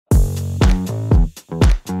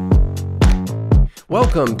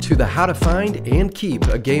Welcome to the How to Find and Keep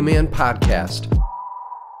a Gay Man podcast.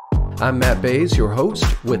 I'm Matt Bays, your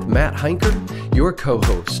host, with Matt Heinker, your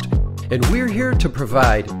co-host. And we're here to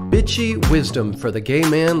provide bitchy wisdom for the gay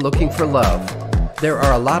man looking for love. There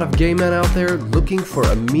are a lot of gay men out there looking for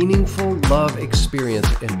a meaningful love experience,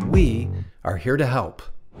 and we are here to help.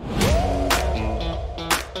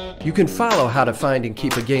 You can follow How to Find and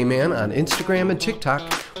Keep a Gay Man on Instagram and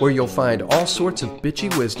TikTok, where you'll find all sorts of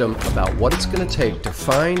bitchy wisdom about what it's going to take to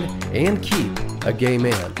find and keep a gay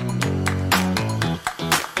man.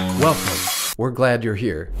 Welcome. We're glad you're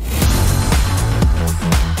here.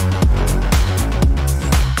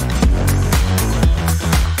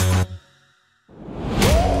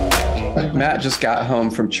 Matt just got home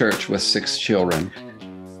from church with 6 children.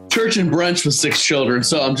 Church and brunch with 6 children.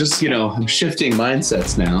 So I'm just, I'm shifting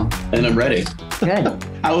mindsets now and I'm ready. Good.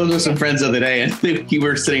 I was with some friends the other day and we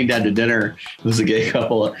were sitting down to dinner. It was a gay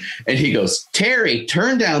couple. And he goes, "Terry,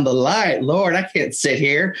 turn down the light. Lord, I can't sit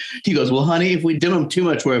here." He goes, "Well, honey, if we dim them too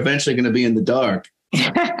much, we're eventually going to be in the dark."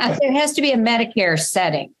 There has to be a Medicare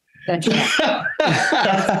setting. Don't you?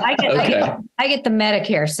 I get the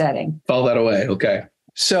Medicare setting. File that away. Okay.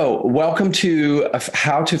 So welcome to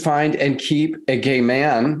How to Find and Keep a Gay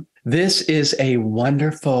Man. This is a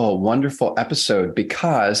wonderful, wonderful episode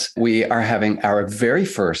because we are having our very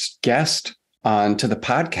first guest onto the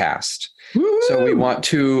podcast. Woo! So we want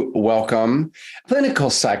to welcome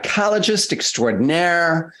clinical psychologist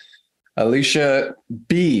extraordinaire, Alicia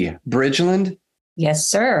B. Bridgeland. Yes,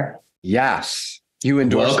 sir. Yes. You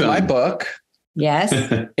endorsed my book. Yes.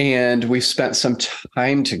 And we spent some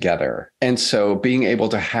time together. And so being able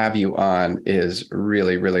to have you on is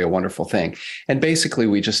really, really a wonderful thing. And basically,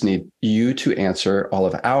 we just need you to answer all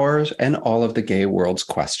of ours and all of the gay world's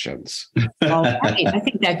questions. Well, I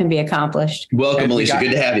think that can be accomplished. Welcome, Alicia.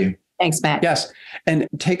 Good to have you. Thanks, Matt. Yes. And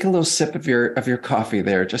take a little sip of your coffee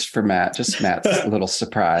there just for Matt, just Matt's little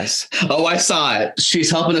surprise. Oh, I saw it. She's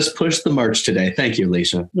helping us push the merch today. Thank you,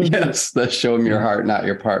 Alicia. Yes. The show 'em your heart, not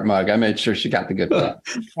your part mug. I made sure she got the good one.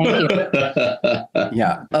 Thank you.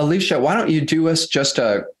 Yeah. Alicia, why don't you do us just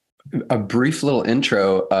a brief little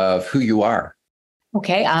intro of who you are?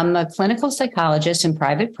 Okay. I'm a clinical psychologist in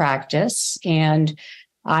private practice, and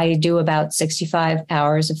I do about 65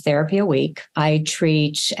 hours of therapy a week. I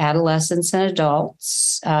treat adolescents and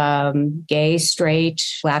adults, gay, straight,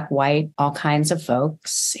 black, white, all kinds of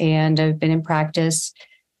folks. And I've been in practice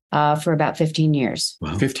for about 15 years.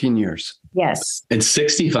 Wow. 15 years. Yes. And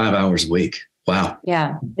 65 hours a week. Wow.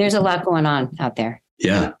 Yeah. There's a lot going on out there.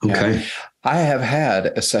 Yeah. Okay. Yeah. I have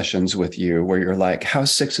had sessions with you where you're like,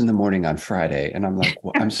 "How's 6 a.m. on Friday?" And I'm like,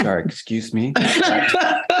 "Well, I'm sorry, excuse me."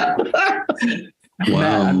 Wow.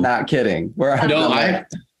 Man, I'm not kidding. We're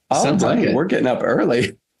getting up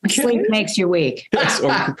early. Sleep makes you weak. Yes,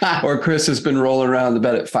 or Chris has been rolling around the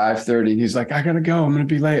bed at 5:30. He's like, "I gotta go. I'm gonna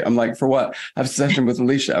be late." I'm like, "For what?" I have a session with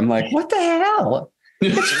Alicia. I'm like, "What the hell?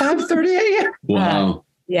 It's 5:30 a.m." Wow.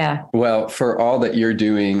 Yeah. Well, for all that you're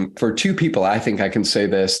doing, for 2 people, I think I can say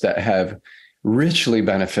this, that have richly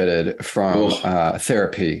benefited from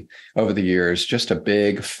therapy over the years. Just a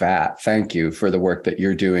big fat thank you for the work that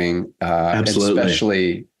you're doing,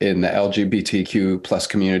 especially in the LGBTQ plus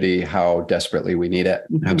community, how desperately we need it.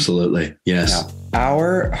 Absolutely. Yes. Now,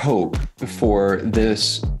 our hope for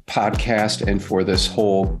this podcast and for this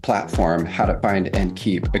whole platform, How to Find and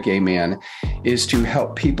Keep a Gay Man, is to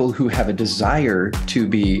help people who have a desire to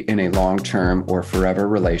be in a long-term or forever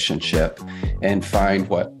relationship and find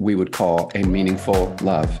what we would call a meaningful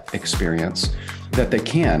love experience, that they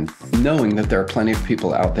can, knowing that there are plenty of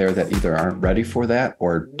people out there that either aren't ready for that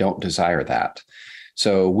or don't desire that.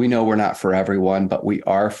 So we know we're not for everyone, but we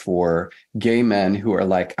are for gay men who are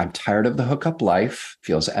like, "I'm tired of the hookup life,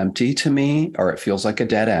 feels empty to me, or it feels like a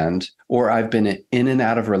dead end, or I've been in and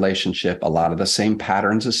out of relationship, a lot of the same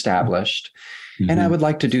patterns established, and I would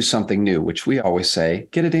like to do something new," which we always say,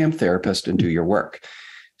 get a damn therapist and do your work.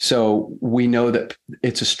 So we know that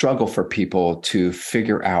it's a struggle for people to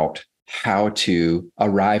figure out how to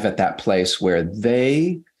arrive at that place where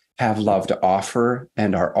they have love to offer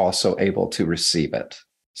and are also able to receive it.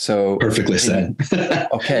 So perfectly said.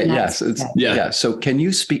 Okay. Yes. Yeah. So can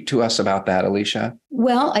you speak to us about that, Alicia?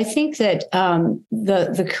 Well, I think that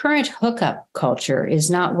the current hookup culture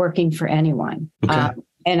is not working for anyone. Okay.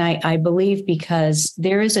 And I believe because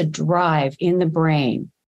there is a drive in the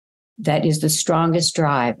brain that is the strongest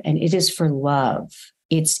drive, and it is for love.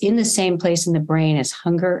 It's in the same place in the brain as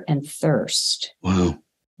hunger and thirst. Wow.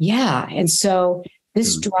 Yeah. And so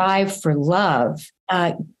this drive for love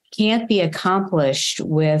can't be accomplished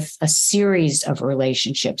with a series of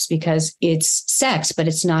relationships because it's sex, but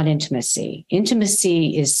it's not intimacy.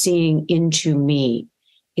 Intimacy is seeing into me.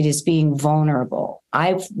 It is being vulnerable.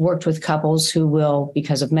 I've worked with couples who will,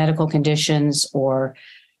 because of medical conditions or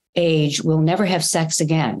age, will never have sex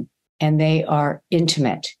again. And they are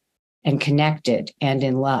intimate and connected and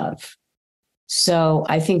in love. So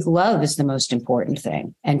I think love is the most important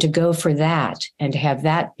thing. And to go for that and to have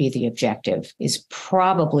that be the objective is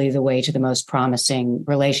probably the way to the most promising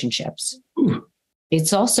relationships. Ooh.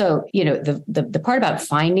 It's also, the part about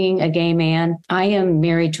finding a gay man. I am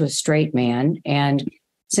married to a straight man. And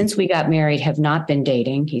since we got married, have not been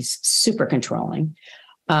dating. He's super controlling.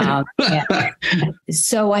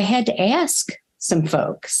 So I had to ask some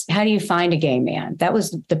folks, how do you find a gay man? That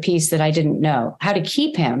was the piece that I didn't know. How to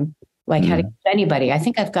keep him. Like how to keep anybody, I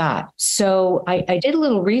think I've got. So I did a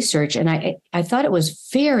little research and I thought it was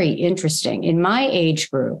very interesting. In my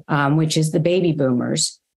age group, which is the baby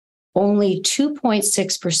boomers, only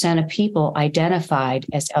 2.6% of people identified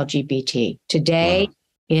as LGBT. Today,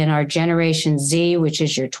 in our Generation Z, which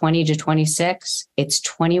is your 20 to 26, it's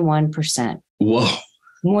 21%. Whoa.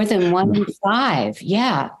 More than 1 in 5.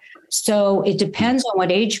 Yeah. So it depends on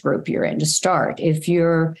what age group you're in to start. If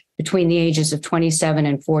you're between the ages of 27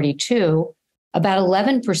 and 42, about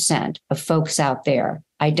 11% of folks out there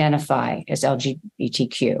identify as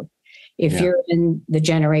LGBTQ. If you're in the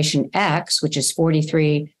Generation X, which is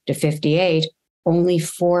 43 to 58, only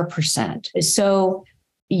 4%. So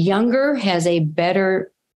younger has a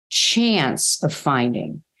better chance of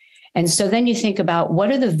finding. And so then you think about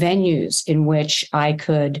what are the venues in which I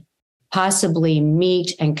could possibly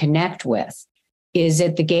meet and connect with. Is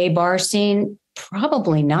it the gay bar scene?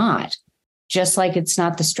 Probably not, just like it's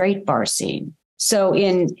not the straight bar scene. So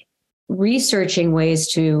in researching ways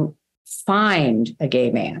to find a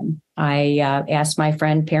gay man, I asked my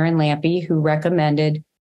friend Perrin Lampy, who recommended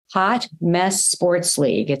Hot Mess Sports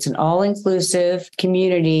League. It's an all-inclusive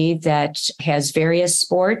community that has various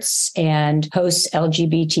sports and hosts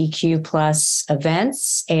LGBTQ plus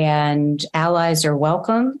events, and allies are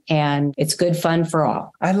welcome, and it's good fun for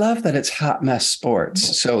all. I love that it's Hot Mess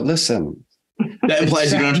Sports. So listen. That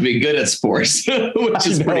implies you don't have to be good at sports, which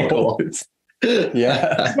is pretty cool.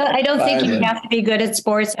 Yeah. No, I don't think you have to be good at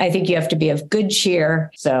sports. I think you have to be of good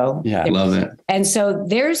cheer. So yeah, love it. And so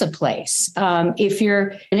there's a place. If you're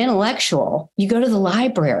an intellectual, you go to the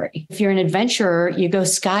library. If you're an adventurer, you go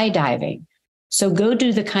skydiving. So go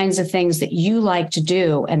do the kinds of things that you like to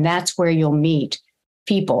do. And that's where you'll meet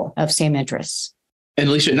people of same interests. And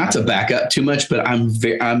Alicia, not to back up too much, but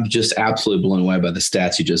I'm just absolutely blown away by the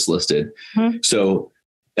stats you just listed. Mm-hmm. So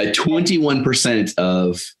 21%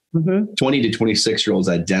 of 20 to 26-year-olds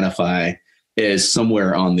identify as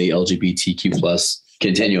somewhere on the LGBTQ plus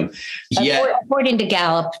continuum. According to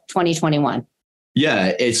Gallup 2021.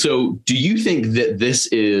 Yeah. And so do you think that this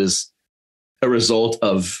is a result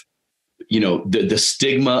of, the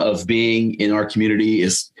stigma of being in our community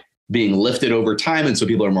is being lifted over time, and so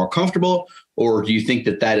people are more comfortable? Or do you think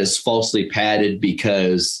that is falsely padded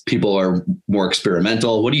because people are more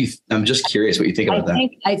experimental? I'm just curious what you think about that.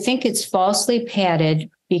 I think it's falsely padded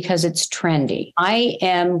because it's trendy. I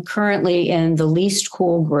am currently in the least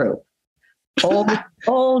cool group.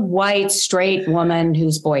 Old white straight woman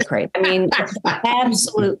who's boy crazy. I mean,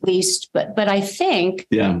 absolute least. But I think,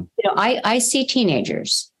 I see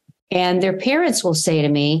teenagers and their parents will say to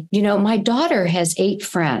me, my daughter has 8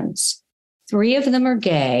 friends. 3 of them are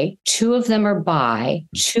gay, 2 of them are bi,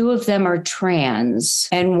 2 of them are trans,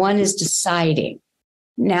 and 1 is deciding.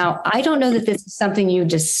 Now, I don't know that this is something you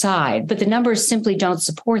decide, but the numbers simply don't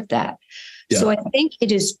support that. Yeah. So I think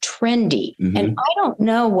it is trendy. Mm-hmm. And I don't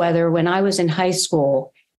know whether when I was in high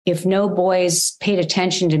school, if no boys paid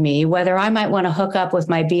attention to me, whether I might want to hook up with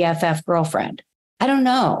my BFF girlfriend. I don't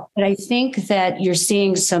know. But I think that you're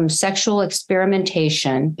seeing some sexual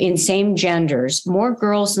experimentation in same genders, more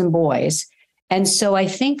girls than boys. And so I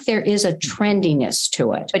think there is a trendiness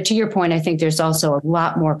to it. But to your point, I think there's also a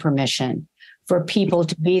lot more permission for people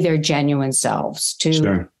to be their genuine selves,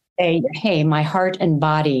 to say, hey, my heart and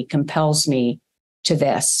body compels me to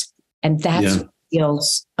this. And that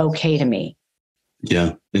feels okay to me.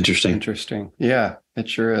 Yeah. Interesting. Yeah, it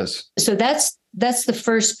sure is. So that's the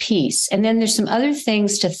first piece. And then there's some other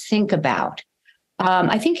things to think about.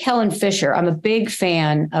 I think Helen Fisher, I'm a big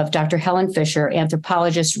fan of Dr. Helen Fisher,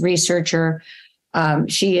 anthropologist, researcher.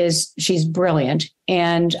 She's brilliant.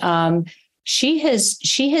 And she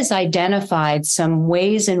has identified some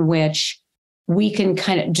ways in which we can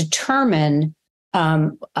kind of determine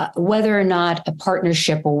whether or not a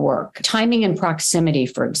partnership will work. Timing and proximity,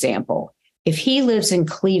 for example. If he lives in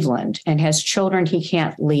Cleveland and has children he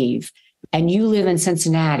can't leave, and you live in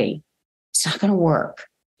Cincinnati, it's not going to work.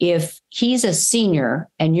 If he's a senior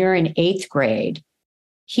and you're in 8th grade,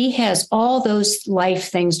 he has all those life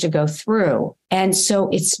things to go through. And so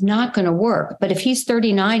it's not going to work. But if he's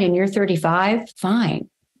 39 and you're 35, fine.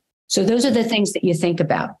 So those are the things that you think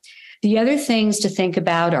about. The other things to think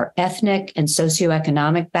about are ethnic and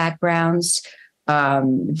socioeconomic backgrounds,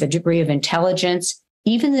 the degree of intelligence,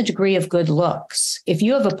 even the degree of good looks. If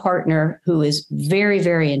you have a partner who is very,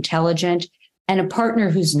 very intelligent and a partner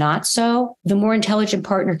who's not so, the more intelligent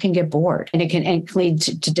partner can get bored and it can lead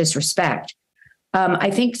to disrespect. I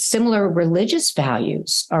think similar religious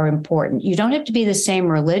values are important. You don't have to be the same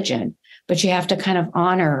religion, but you have to kind of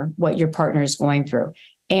honor what your partner is going through,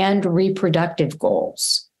 and reproductive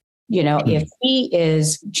goals. If he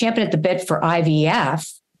is champing at the bit for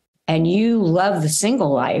IVF and you love the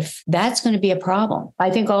single life, that's going to be a problem. I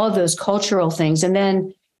think all of those cultural things. And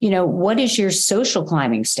then, what is your social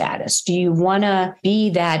climbing status? Do you want to be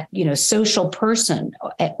that, social person,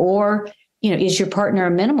 or is your partner a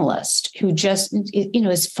minimalist who just,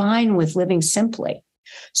 is fine with living simply?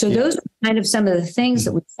 So those are kind of some of the things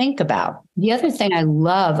that we think about. The other thing I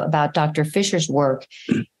love about Dr. Fisher's work,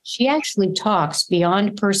 she actually talks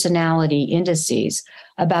beyond personality indices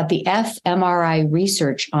about the fMRI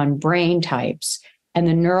research on brain types and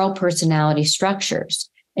the neural personality structures.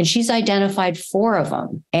 And she's identified 4 of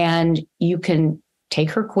them. And you can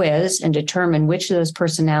take her quiz and determine which of those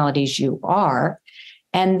personalities you are,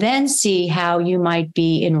 and then see how you might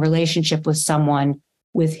be in relationship with someone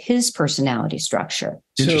with his personality structure.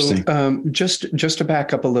 Interesting. So just to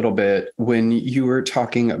back up a little bit, when you were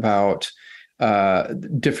talking about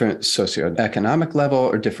different socioeconomic level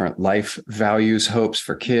or different life values, hopes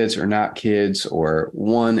for kids or not kids, or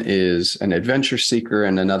one is an adventure seeker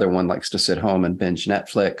and another one likes to sit home and binge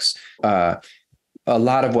Netflix. A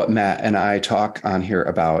lot of what Matt and I talk on here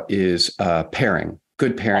about is pairing,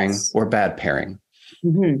 good pairing or bad pairing.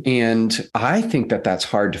 Mm-hmm. And I think that that's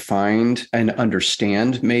hard to find and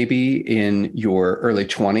understand maybe in your early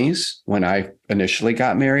 20s when I initially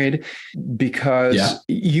got married, because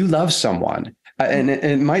you love someone. And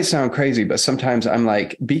it might sound crazy, but sometimes I'm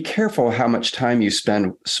like, be careful how much time you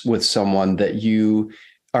spend with someone that you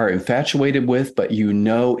are infatuated with, but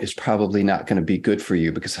is probably not going to be good for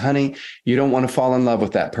you, because, honey, you don't want to fall in love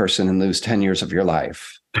with that person and lose 10 years of your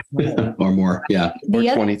life. Or more. Yeah. Or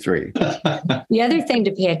 23. The other thing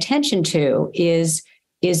to pay attention to is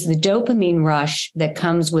the dopamine rush that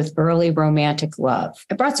comes with early romantic love.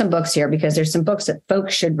 I brought some books here because there's some books that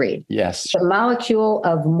folks should read. Yes. The Molecule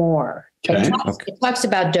of More. Okay. It talks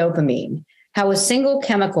about dopamine, how a single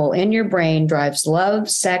chemical in your brain drives love,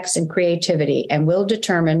 sex, and creativity and will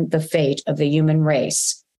determine the fate of the human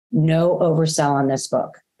race. No oversell on this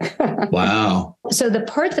book. Wow. So the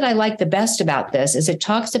part that I like the best about this is it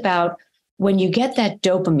talks about when you get that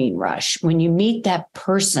dopamine rush, when you meet that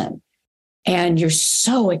person and you're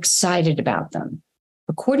so excited about them.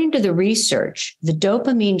 According to the research, the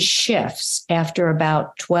dopamine shifts after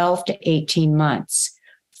about 12 to 18 months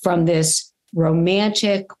from this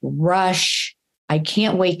romantic rush, I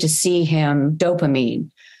can't wait to see him dopamine,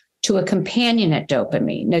 to a companionate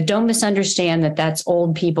dopamine. Now, don't misunderstand that that's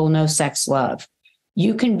old people, no sex, love.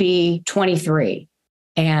 You can be 23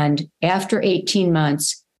 and after 18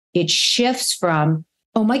 months, it shifts from,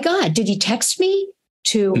 oh my God, did he text me?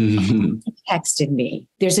 To he texted me.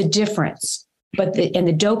 There's a difference, but the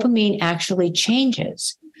dopamine actually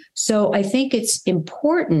changes. So I think it's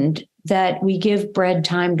important that we give bread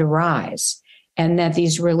time to rise, and that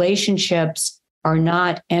these relationships are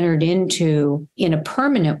not entered into in a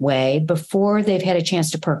permanent way before they've had a chance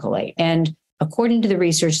to percolate. And according to the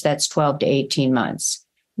research, that's 12 to 18 months.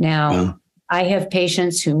 Now, I have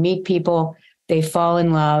patients who meet people, they fall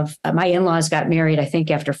in love. My in-laws got married, I think,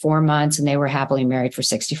 after 4 months, and they were happily married for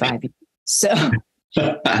 65 years. So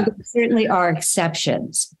there certainly are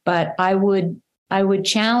exceptions, but I would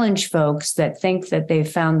challenge folks that think that they've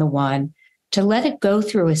found the one to let it go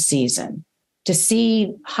through a season, to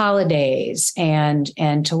see holidays and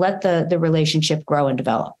to let the relationship grow and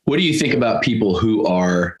develop. What do you think about people who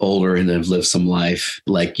are older and have lived some life?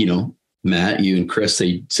 Like, Matt, you and Chris,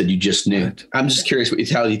 they said you just knew. I'm just curious,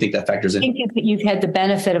 how do you think that factors in? I think you've had the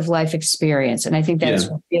benefit of life experience, and I think that's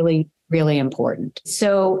really, really important.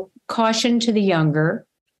 So caution to the younger,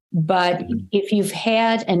 but if you've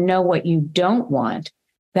had and know what you don't want,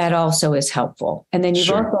 that also is helpful. And then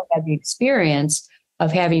you've also had the experience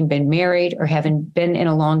of having been married or having been in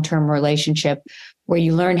a long-term relationship where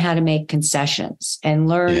you learn how to make concessions and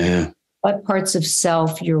learn what parts of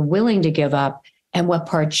self you're willing to give up and what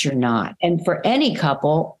parts you're not. And for any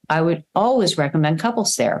couple, I would always recommend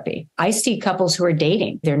couples therapy. I see couples who are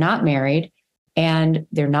dating, they're not married and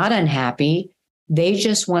they're not unhappy. They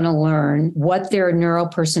just want to learn what their neural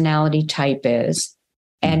personality type is.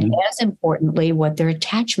 And as importantly, what their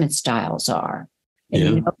attachment styles are.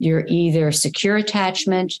 And you're either secure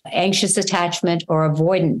attachment, anxious attachment, or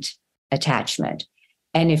avoidant attachment.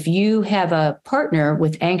 And if you have a partner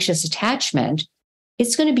with anxious attachment,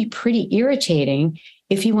 it's going to be pretty irritating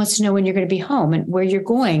if he wants to know when you're going to be home and where you're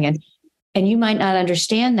going. And you might not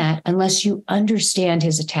understand that unless you understand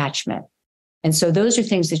his attachment. And so those are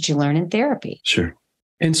things that you learn in therapy. Sure.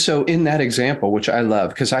 And so in that example, which I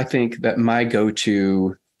love, because I think that my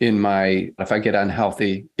go-to if I get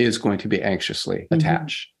unhealthy, is going to be anxiously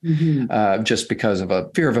attached, just because of a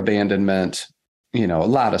fear of abandonment, a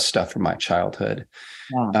lot of stuff from my childhood.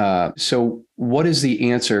 Yeah. So what is the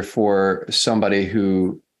answer for somebody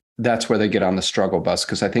who that's where they get on the struggle bus?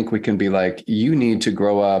 Because I think we can be like, you need to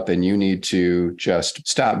grow up and you need to just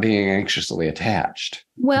stop being anxiously attached.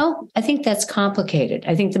 Well, I think that's complicated.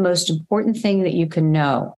 I think the most important thing that you can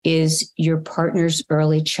know is your partner's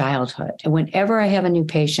early childhood. And whenever I have a new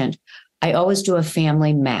patient, I always do a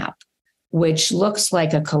family map, which looks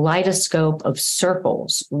like a kaleidoscope of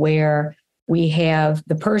circles where we have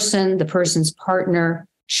the person's partner,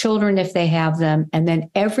 children if they have them, and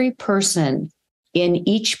then every person in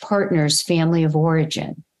each partner's family of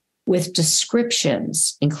origin with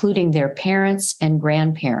descriptions, including their parents and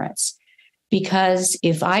grandparents. Because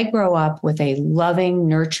if I grow up with a loving,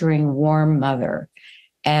 nurturing, warm mother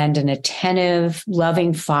and an attentive,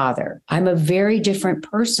 loving father, I'm a very different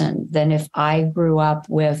person than if I grew up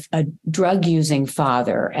with a drug-using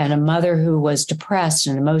father and a mother who was depressed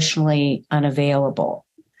and emotionally unavailable.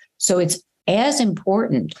 So it's as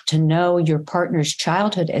important to know your partner's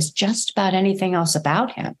childhood as just about anything else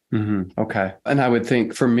about him. Okay. And I would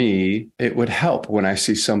think for me, it would help when I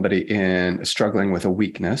see somebody struggling with a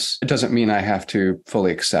weakness. It doesn't mean I have to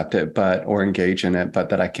fully accept it, or engage in it, but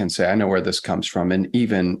that I can say, I know where this comes from. And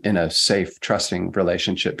even in a safe, trusting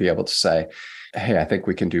relationship, be able to say, hey, I think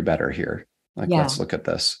we can do better here. Let's look at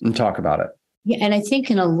this and talk about it. Yeah, and I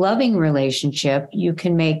think in a loving relationship, you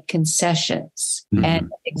can make concessions. And an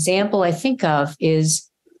example I think of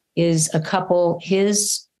is a couple,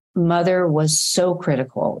 his mother was so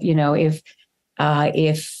critical. If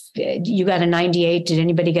you got a 98, did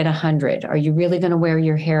anybody get 100? Are you really going to wear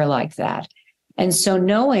your hair like that? And so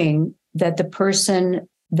knowing that the person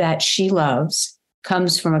that she loves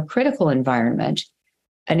comes from a critical environment,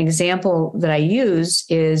 an example that I use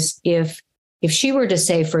is if she were to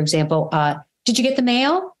say, for example, did you get the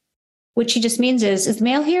mail? What she just means is the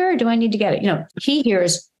mail here or do I need to get it? He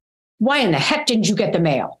hears, why in the heck didn't you get the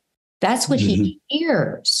mail? That's what he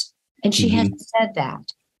hears. And she hasn't said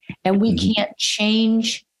that. And we can't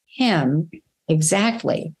change him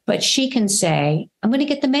exactly. But she can say, I'm going to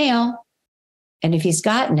get the mail. And if he's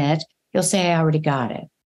gotten it, he'll say, I already got it.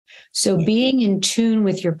 So being in tune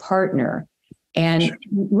with your partner and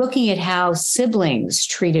looking at how siblings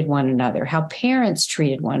treated one another, how parents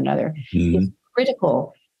treated one another is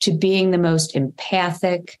critical to being the most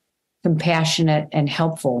empathic, compassionate, and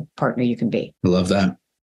helpful partner you can be. I love that.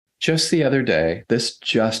 Just the other day, this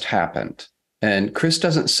just happened. And Chris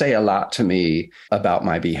doesn't say a lot to me about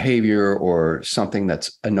my behavior or something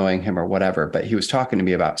that's annoying him or whatever, but he was talking to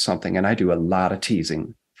me about something, and I do a lot of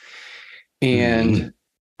teasing. And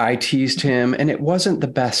I teased him, and it wasn't the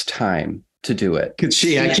best time to do it.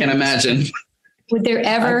 I can't imagine. Would there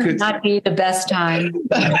ever not be the best time?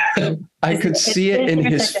 I could see it in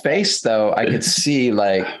his face, though. I could see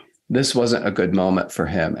this wasn't a good moment for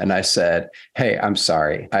him. And I said, hey, I'm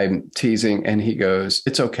sorry. I'm teasing. And he goes,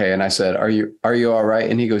 it's okay. And I said, are you all right?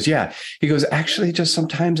 And he goes, yeah. He goes, actually, just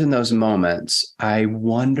sometimes in those moments, I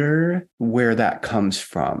wonder where that comes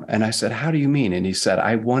from. And I said, how do you mean? And he said,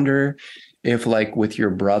 I wonder if with your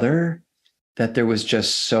brother, that there was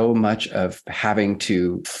just so much of having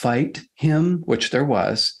to fight him, which there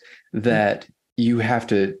was, that you have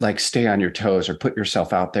to stay on your toes or put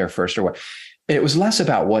yourself out there first or what. It was less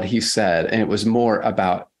about what he said, and it was more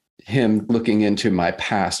about him looking into my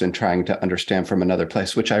past and trying to understand from another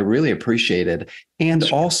place, which I really appreciated, and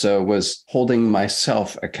also was holding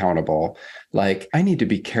myself accountable. I need to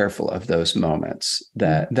be careful of those moments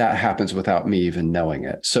that happens without me even knowing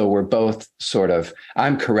it. So we're both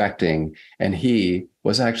I'm correcting, and he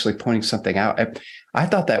was actually pointing something out. I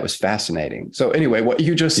thought that was fascinating. So anyway, what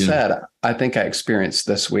you just said, I think I experienced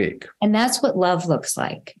this week. And that's what love looks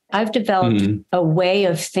like. I've developed a way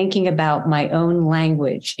of thinking about my own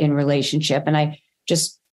language in relationship, and I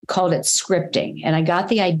just called it scripting. And I got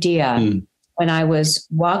the idea when I was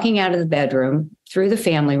walking out of the bedroom through the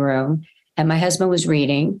family room and my husband was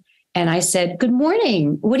reading. And I said, "Good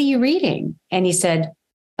morning. What are you reading?" And he said,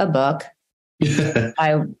 "A book."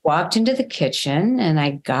 I walked into the kitchen and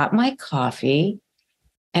I got my coffee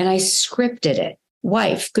and I scripted it.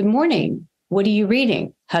 "Wife, good morning. What are you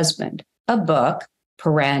reading?" Husband, "A book,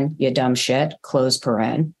 paren, you dumb shit, close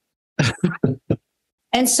paren."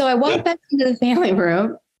 And so I walked back into the family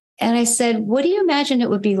room and I said, "What do you imagine it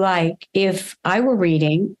would be like if I were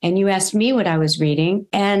reading and you asked me what I was reading?"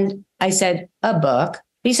 And I said, "A book."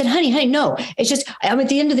 But he said, honey, no, it's just, I'm at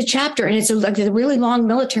the end of the chapter and it's like a really long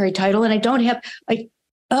military title and I don't have, like,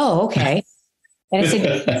 oh, okay. And I said,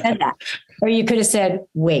 "You said that." Or you could have said,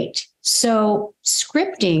 "Wait." So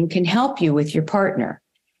scripting can help you with your partner.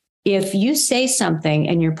 If you say something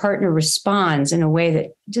and your partner responds in a way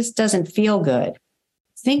that just doesn't feel good,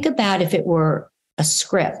 think about if it were a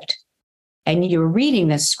script and you're reading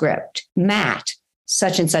this script, Matt,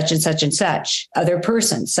 such and such and such and such, other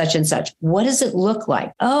person, such and such. What does it look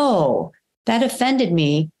like? Oh, that offended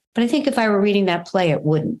me. But I think if I were reading that play, it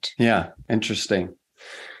wouldn't. Yeah. Interesting.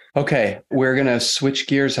 Okay. We're going to switch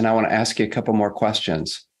gears and I want to ask you a couple more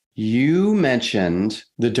questions. You mentioned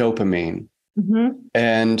the dopamine. Mm-hmm.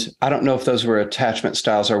 And I don't know if those were attachment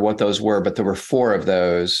styles or what those were, but there were 4 of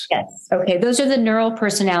those. Yes. Okay. Those are the neural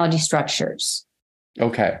personality structures.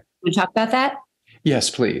 Okay. We talk about that? Yes,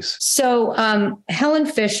 please. So Helen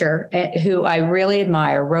Fisher, who I really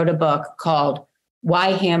admire, wrote a book called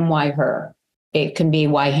Why Him, Why Her. It can be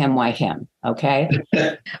why him, okay?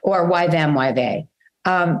 Or why them, why they.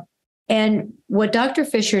 And what Dr.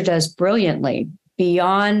 Fisher does brilliantly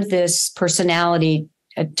beyond this personality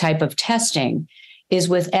type of testing is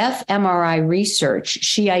with fMRI research,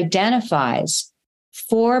 she identifies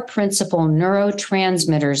 4 principal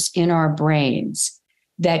neurotransmitters in our brains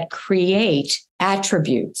that create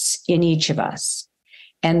attributes in each of us.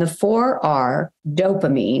 And the 4 are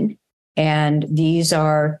dopamine, and these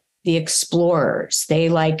are the explorers. They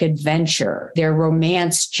like adventure. They're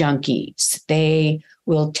romance junkies. They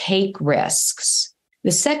will take risks.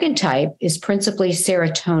 The second type is principally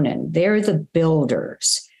serotonin. They're the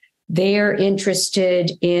builders. They're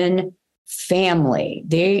interested in family.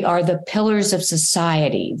 They are the pillars of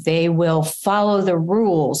society. They will follow the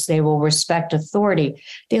rules. They will respect authority.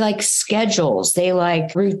 They like schedules. They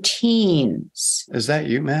like routines. Is that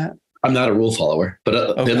you, Matt? I'm not a rule follower, but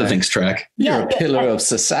Okay. the other things track. You're a pillar of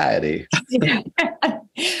society.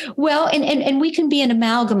 Well, and we can be an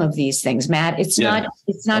amalgam of these things, Matt. It's not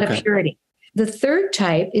Okay. a purity. The third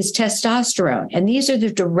type is testosterone. And these are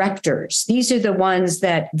the directors. These are the ones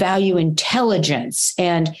that value intelligence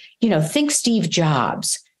and, think Steve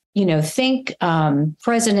Jobs, think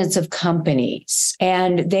presidents of companies,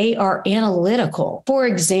 and they are analytical. For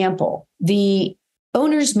example, the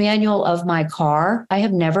owner's manual of my car, I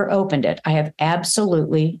have never opened it. I have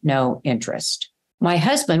absolutely no interest. My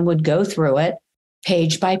husband would go through it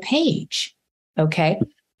page by page. Okay.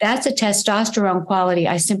 That's a testosterone quality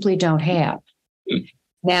I simply don't have.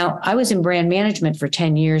 Now, I was in brand management for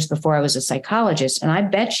 10 years before I was a psychologist, and I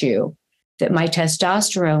bet you that my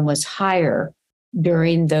testosterone was higher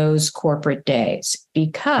during those corporate days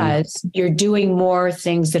because you're doing more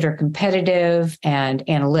things that are competitive and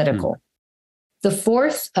analytical. The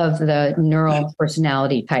fourth of the neural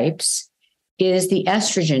personality types is the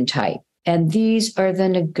estrogen type. And these are the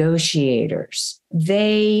negotiators.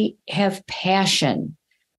 They have passion.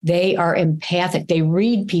 They are empathic. They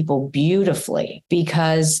read people beautifully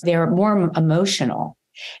because they're more emotional.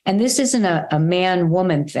 And this isn't a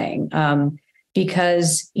man-woman thing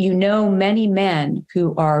because many men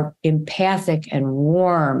who are empathic and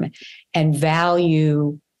warm and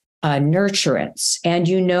value nurturance, and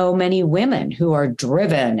many women who are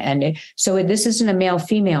driven. And so this isn't a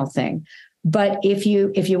male-female thing. But if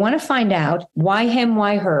you want to find out why him,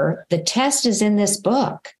 why her, the test is in this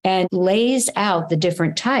book and lays out the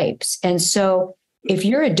different types. And so if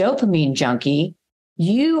you're a dopamine junkie,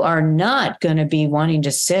 you are not going to be wanting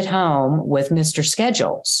to sit home with Mr.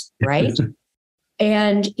 Schedules, right?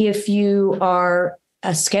 And if you are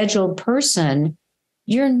a scheduled person,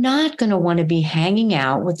 you're not going to want to be hanging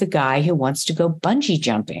out with the guy who wants to go bungee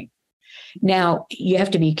jumping. Now, you have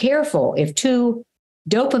to be careful. If 2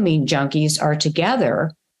 dopamine junkies are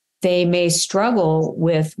together, they may struggle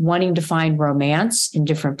with wanting to find romance in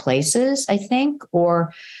different places, I think.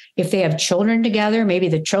 Or if they have children together, maybe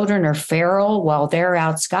the children are feral while they're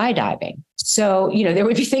out skydiving. So, there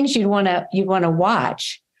would be things you'd want to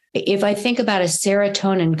watch. If I think about a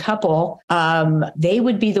serotonin couple, they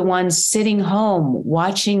would be the ones sitting home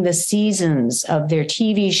watching the seasons of their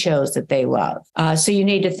TV shows that they love. So you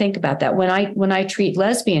need to think about that. When I treat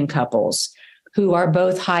lesbian couples, who are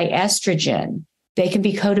both high estrogen, they can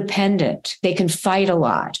be codependent. They can fight a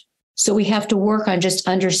lot. So we have to work on just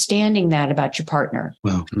understanding that about your partner.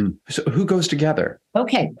 Wow. So who goes together?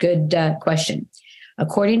 Okay, good question.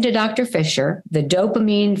 According to Dr. Fisher, the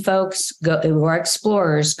dopamine folks who are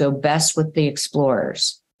explorers go best with the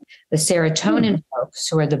explorers. The serotonin folks,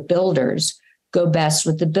 who are the builders, go best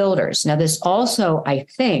with the builders. Now, this also, I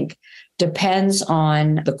think, depends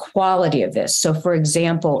on the quality of this. So, for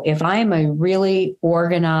example, if I'm a really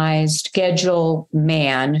organized, scheduled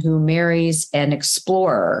man who marries an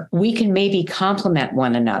explorer, we can maybe complement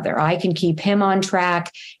one another. I can keep him on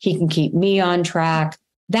track. He can keep me on track.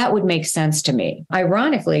 That would make sense to me.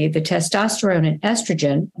 Ironically, the testosterone and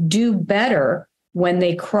estrogen do better when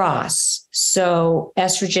they cross. So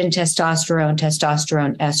estrogen, testosterone,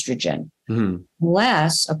 testosterone, estrogen.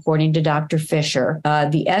 Unless, according to Dr. Fisher,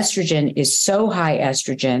 the estrogen is so high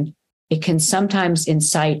estrogen, it can sometimes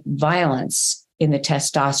incite violence in the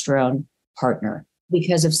testosterone partner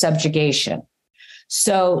because of subjugation.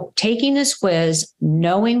 So taking this quiz,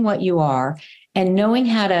 knowing what you are, and knowing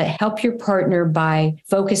how to help your partner by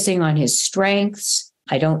focusing on his strengths.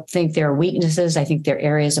 I don't think there are weaknesses. I think there are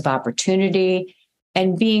areas of opportunity,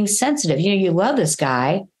 and being sensitive. You love this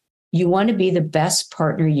guy. You want to be the best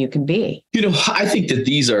partner you can be. I think that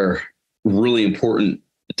these are really important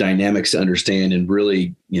dynamics to understand, and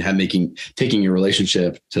really, taking your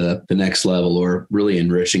relationship to the next level, or really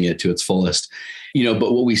enriching it to its fullest.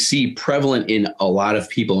 But what we see prevalent in a lot of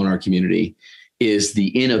people in our community is the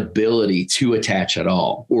inability to attach at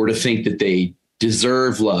all, or to think that they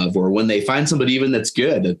deserve love, or when they find somebody even that's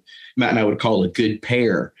good, that Matt and I would call a good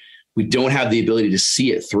pair, we don't have the ability to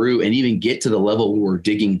see it through and even get to the level where we're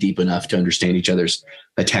digging deep enough to understand each other's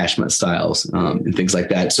attachment styles and things like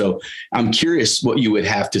that. So I'm curious what you would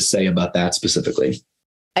have to say about that specifically.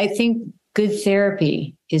 I think good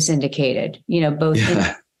therapy is indicated, both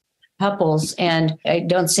in couples. And I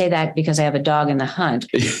don't say that because I have a dog in the hunt.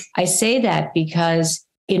 I say that because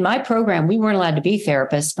in my program, we weren't allowed to be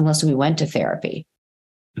therapists unless we went to therapy.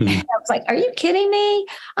 I was like, are you kidding me?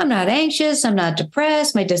 I'm not anxious. I'm not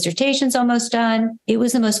depressed. My dissertation's almost done. It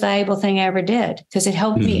was the most valuable thing I ever did, because it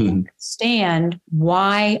helped me understand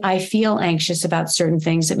why I feel anxious about certain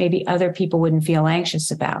things that maybe other people wouldn't feel anxious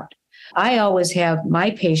about. I always have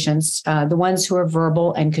my patients, the ones who are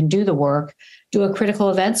verbal and can do the work, do a critical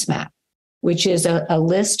events map, which is a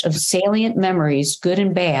list of salient memories, good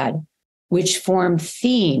and bad, which form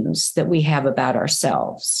themes that we have about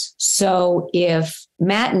ourselves. So if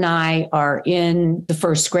Matt and I are in the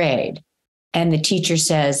first grade and the teacher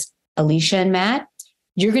says, Alicia and Matt,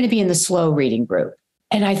 you're going to be in the slow reading group.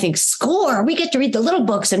 And I think, score, we get to read the little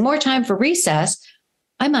books and more time for recess.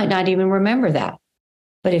 I might not even remember that.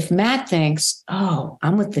 But if Matt thinks, oh,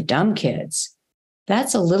 I'm with the dumb kids,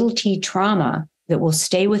 that's a little T trauma that will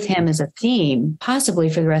stay with him as a theme, possibly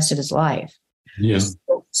for the rest of his life. Yeah.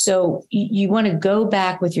 So you want to go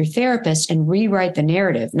back with your therapist and rewrite the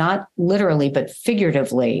narrative, not literally, but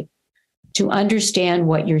figuratively, to understand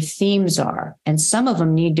what your themes are. And some of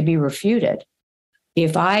them need to be refuted.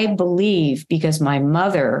 If I believe, because my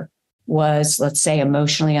mother was, let's say,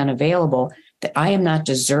 emotionally unavailable, that I am not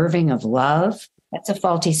deserving of love, that's a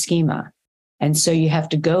faulty schema. And so you have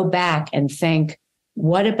to go back and think,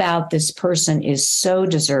 what about this person is so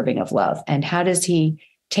deserving of love? And how does he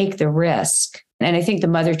take the risk? And I think the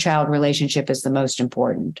mother-child relationship is the most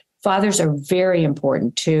important. Fathers are very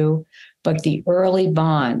important too, but the early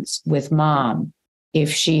bonds with mom,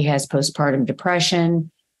 if she has postpartum depression,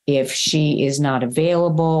 if she is not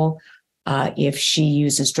available, if she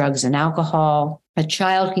uses drugs and alcohol, a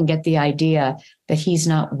child can get the idea that he's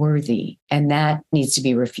not worthy, and that needs to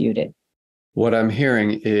be refuted. What I'm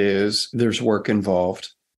hearing is there's work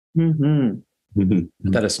involved.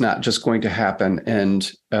 That it's not just going to happen. And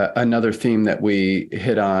another theme that we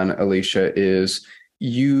hit on, Alicia, is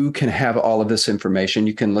you can have all of this information.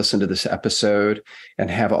 You can listen to this episode and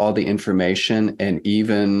have all the information, and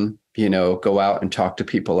even, go out and talk to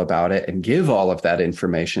people about it and give all of that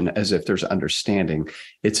information as if there's understanding.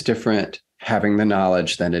 It's different having the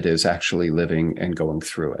knowledge than it is actually living and going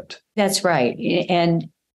through it. That's right. And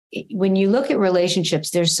when you look at relationships,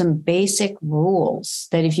 there's some basic rules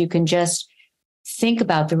that if you can just think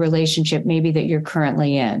about the relationship maybe that you're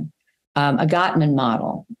currently in. A Gottman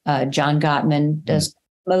model. John Gottman does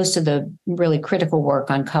most of the really critical work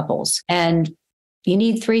on couples. And you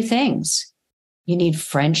need three things. You need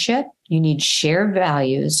friendship. You need shared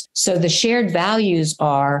values. So the shared values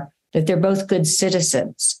are that they're both good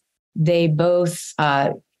citizens. They both,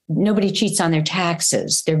 nobody cheats on their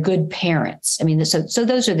taxes. They're good parents. I mean, so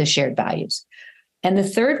those are the shared values. And the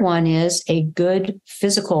third one is a good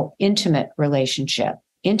physical, intimate relationship.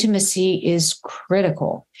 Intimacy is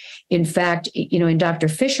critical. In fact, in Dr.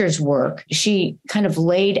 Fisher's work, she kind of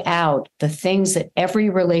laid out the things that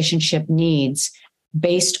every relationship needs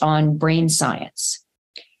based on brain science.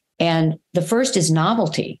 And the first is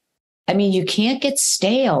novelty. I mean, you can't get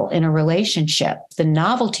stale in a relationship. The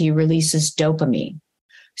novelty releases dopamine.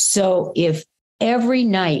 So if every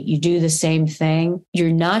night you do the same thing,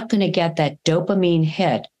 you're not going to get that dopamine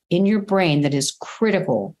hit in your brain that is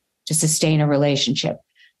critical to sustain a relationship.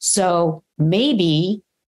 So maybe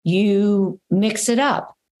you mix it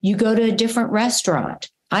up. You go to a different restaurant.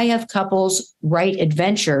 I have couples write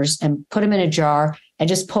adventures and put them in a jar and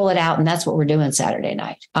just pull it out. And that's what we're doing Saturday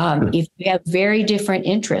night. If you have very different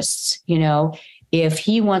interests, if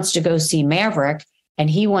he wants to go see Maverick and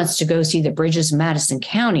he wants to go see the bridges of Madison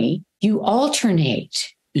County, you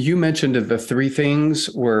alternate. You mentioned the three things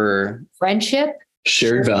were friendship,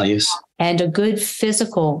 shared values, and a good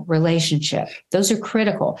physical relationship. Those are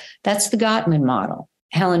critical. That's the Gottman model.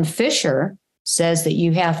 Helen Fisher says that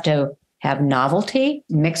you have to have novelty,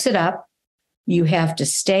 mix it up. You have to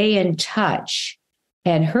stay in touch.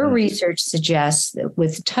 And her research suggests that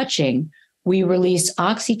with touching, we release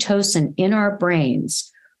oxytocin in our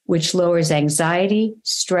brains, which lowers anxiety,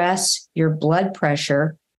 stress, your blood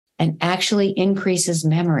pressure, and actually increases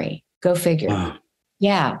memory. Go figure. Wow.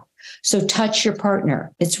 Yeah. So touch your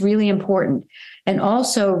partner. It's really important. And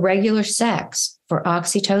also regular sex for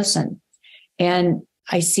oxytocin. And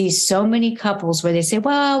I see so many couples where they say,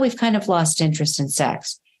 well, we've kind of lost interest in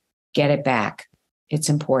sex. Get it back. It's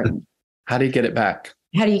important. How do you get it back?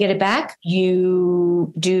 How do you get it back?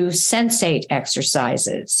 You do sensate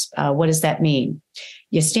exercises. What does that mean?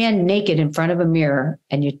 You stand naked in front of a mirror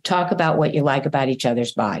and you talk about what you like about each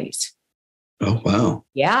other's bodies. Oh, wow.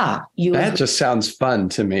 Yeah. That just sounds fun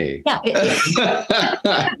to me.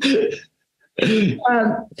 Yeah.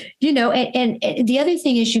 And the other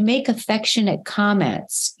thing is you make affectionate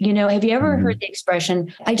comments. Have you ever heard the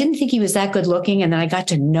expression, I didn't think he was that good looking, and then I got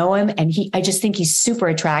to know him and I just think he's super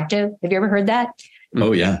attractive. Have you ever heard that?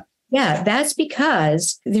 Oh, yeah. Yeah, that's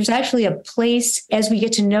because there's actually a place as we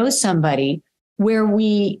get to know somebody where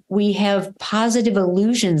we have positive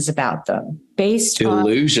illusions about them based on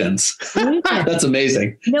illusions. That's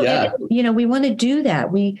amazing. We want to do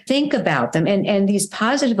that. We think about them. And these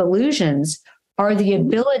positive illusions are the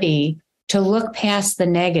ability to look past the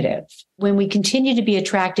negative. When we continue to be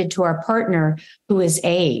attracted to our partner who is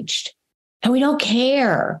aged and we don't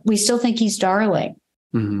care, we still think he's darling,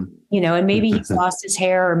 and maybe he's lost his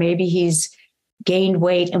hair or maybe he's gained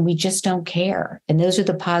weight and we just don't care. And those are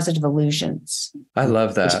the positive illusions. I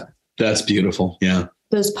love that. That's beautiful. Yeah.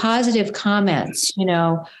 Those positive comments,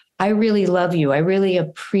 I really love you. I really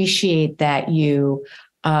appreciate that you,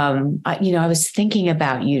 I was thinking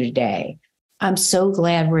about you today. I'm so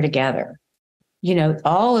glad we're together.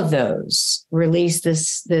 All of those release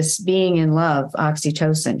this being in love,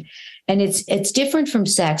 oxytocin. And it's different from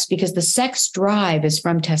sex because the sex drive is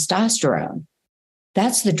from testosterone.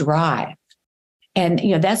 That's the drive. And,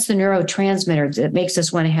 that's the neurotransmitter that makes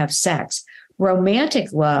us want to have sex.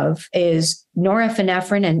 Romantic love is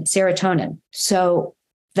norepinephrine and serotonin. So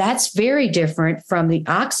that's very different from the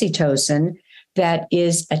oxytocin that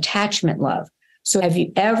is attachment love. So have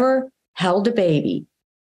you ever held a baby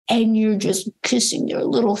and you're just kissing their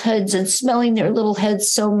little heads and smelling their little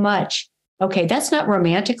heads so much? Okay, that's not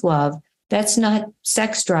romantic love. That's not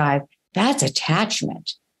sex drive. That's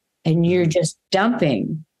attachment. And you're just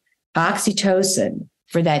dumping oxytocin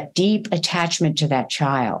for that deep attachment to that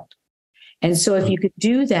child. And so if you could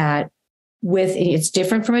do that it's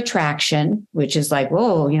different from attraction, which is like,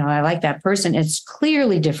 whoa, I like that person. It's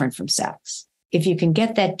clearly different from sex. If you can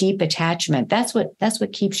get that deep attachment, that's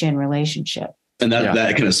what keeps you in relationship. And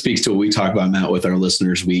that kind of speaks to what we talk about, Matt, with our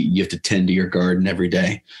listeners. You have to tend to your garden every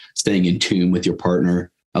day, staying in tune with your partner.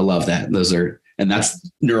 I love that. And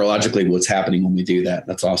that's neurologically what's happening when we do that.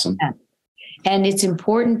 That's awesome. Yeah. And it's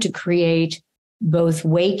important to create both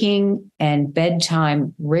waking and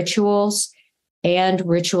bedtime rituals and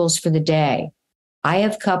rituals for the day. I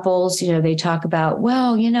have couples, they talk about,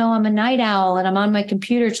 well, I'm a night owl and I'm on my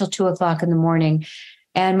computer till 2:00 in the morning.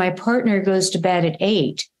 And my partner goes to bed at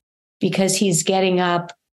 8 because he's getting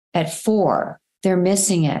up at 4. They're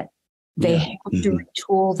missing it. They have to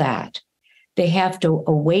retool that. They have to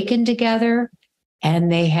awaken together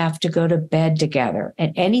and they have to go to bed together.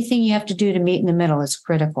 And anything you have to do to meet in the middle is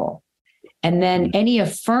critical. And then any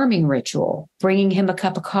affirming ritual, bringing him a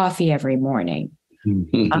cup of coffee every morning,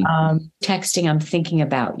 texting, I'm thinking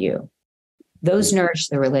about you. Those nourish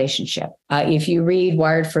the relationship. If you read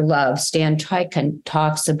Wired for Love, Stan Twykin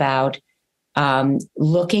talks about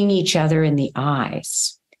looking each other in the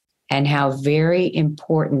eyes and how very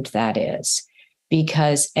important that is,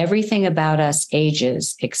 because everything about us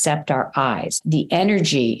ages except our eyes. The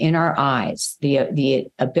energy in our eyes, the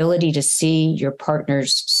ability to see your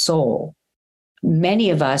partner's soul. Many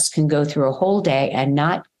of us can go through a whole day and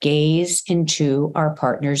not gaze into our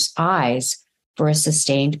partner's eyes for a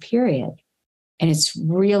sustained period. And it's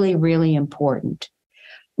really, really important.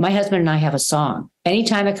 My husband and I have a song.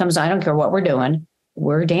 Anytime it comes on, I don't care what we're doing,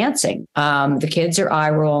 we're dancing. The kids are eye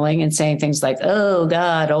rolling and saying things like, oh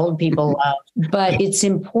God, old people love. But it's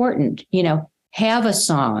important, have a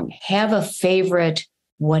song, have a favorite,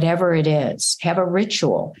 whatever it is, have a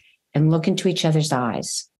ritual and look into each other's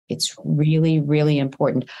eyes. It's really, really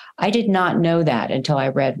important. I did not know that until I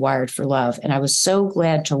read Wired for Love. And I was so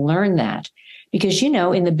glad to learn that because,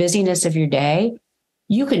 in the busyness of your day,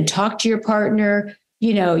 you can talk to your partner,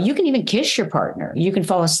 you can even kiss your partner. You can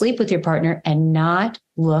fall asleep with your partner and not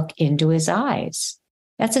look into his eyes.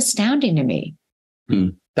 That's astounding to me.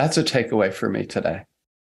 That's a takeaway for me today.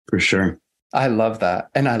 For sure. I love that.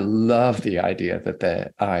 And I love the idea that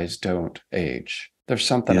the eyes don't age. There's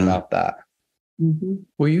something about that. Mm-hmm.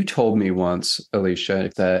 Well, you told me once, Alicia,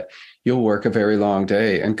 that you'll work a very long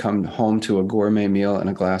day and come home to a gourmet meal and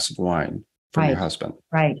a glass of wine from your husband.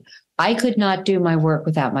 Right. I could not do my work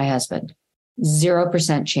without my husband.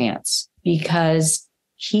 0% chance, because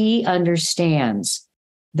he understands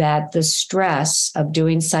that the stress of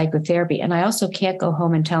doing psychotherapy, and I also can't go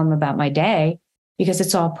home and tell him about my day because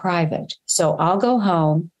it's all private. So I'll go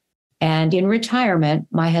home, and in retirement,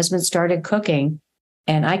 my husband started cooking,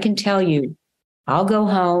 and I can tell you, I'll go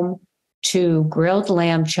home to grilled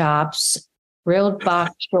lamb chops, grilled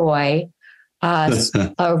bok choy,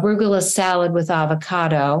 arugula salad with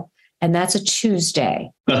avocado, and that's a Tuesday.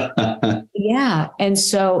 Yeah. And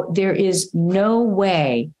so there is no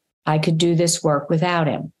way I could do this work without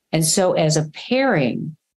him. And so as a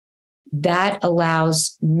pairing, that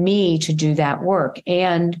allows me to do that work.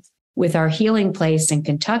 And with our healing place in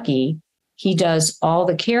Kentucky, he does all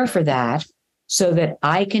the care for that so that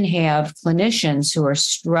I can have clinicians who are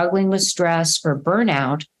struggling with stress or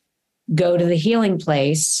burnout go to the healing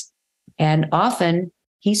place. And often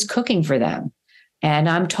he's cooking for them and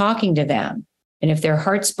I'm talking to them. And if their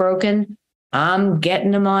heart's broken, I'm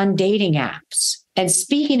getting them on dating apps. And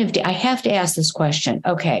speaking of, I have to ask this question.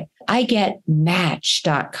 Okay. I get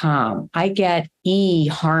Match.com. I get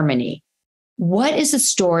eHarmony. What is the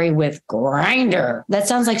story with Grindr? That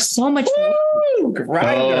sounds like so much. Grindr.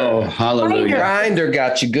 Oh, hallelujah. Grindr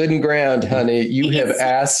got you good and ground, honey.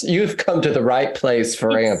 You've come to the right place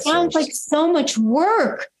for answers. Sounds like so much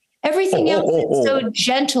work. Everything else is so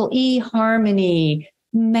gentle. eHarmony,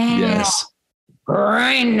 Match, Yes.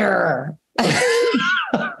 Grindr.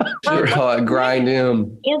 Grind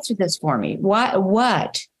him. Answer this for me.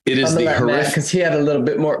 What? It is the horrific. Because he had a little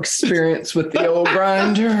bit more experience with the old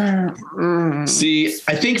Grindr. See,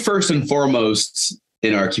 I think first and foremost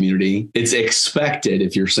in our community, it's expected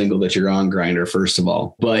if you're single that you're on Grindr, first of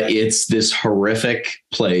all. But it's this horrific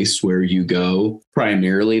place where you go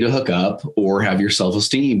primarily to hook up or have your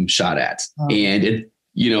self-esteem shot at. Oh. And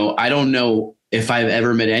I don't know if I've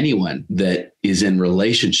ever met anyone that is in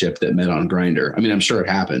relationship that met on Grindr. I mean, I'm sure it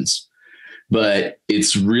happens, but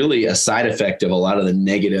it's really a side effect of a lot of the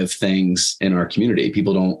negative things in our community.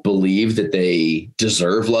 People don't believe that they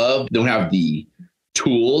deserve love, don't have the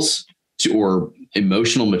tools or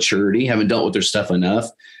emotional maturity, haven't dealt with their stuff enough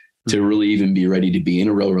to really even be ready to be in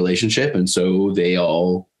a real relationship. And so they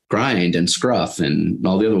all grind and scruff and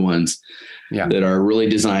all the other ones that are really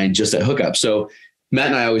designed just at hookup. So Matt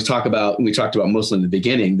and I always talk about, and we talked about mostly in the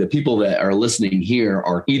beginning, the people that are listening here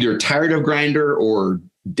are either tired of Grindr or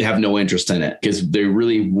have no interest in it because they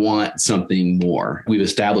really want something more. We've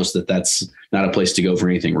established that that's not a place to go for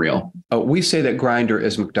anything real. We say that Grindr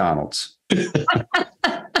is McDonald's.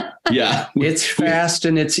 Yeah. It's fast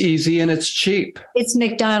and it's easy and it's cheap. It's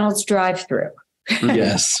McDonald's drive-through.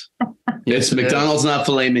 Yes. It's McDonald's, not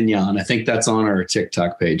filet mignon. I think that's on our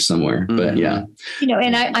TikTok page somewhere. But yeah.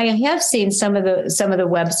 And I have seen some of the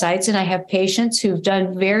websites, and I have patients who've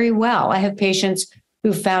done very well. I have patients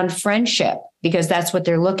who found friendship because that's what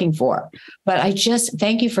they're looking for. But I just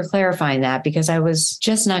thank you for clarifying that because I was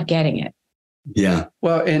just not getting it. Yeah.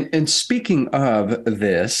 Well, and speaking of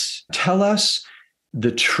this, tell us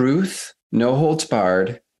the truth, no holds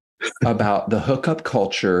barred, about the hookup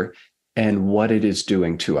culture and what it is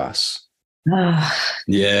doing to us.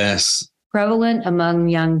 Yes. Prevalent among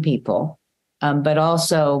young people, but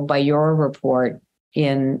also by your report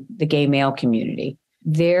in the gay male community.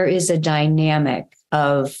 There is a dynamic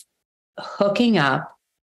of hooking up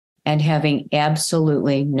and having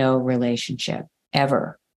absolutely no relationship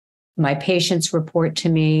ever. My patients report to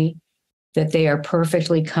me that they are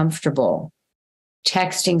perfectly comfortable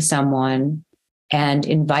texting someone and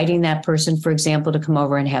inviting that person, for example, to come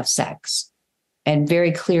over and have sex, and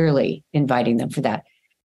very clearly inviting them for that.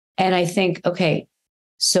 And I think, okay,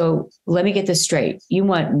 so let me get this straight. You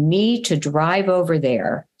want me to drive over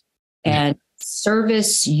there and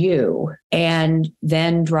service you and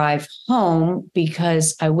then drive home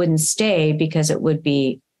because I wouldn't stay because it would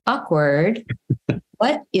be awkward.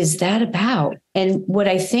 What is that about? And what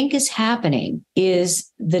I think is happening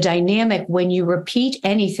is the dynamic when you repeat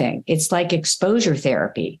anything, it's like exposure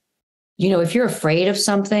therapy. You know, if you're afraid of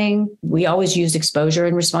something, we always use exposure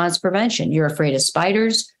and response prevention. You're afraid of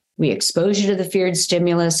spiders. We expose you to the feared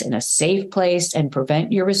stimulus in a safe place and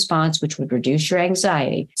prevent your response, which would reduce your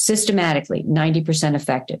anxiety systematically, 90%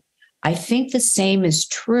 effective. I think the same is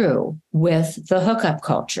true with the hookup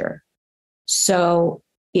culture. So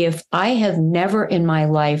if I have never in my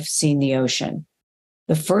life seen the ocean,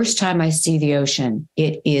 the first time I see the ocean,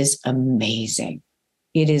 it is amazing.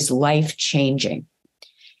 It is life-changing.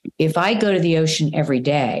 If I go to the ocean every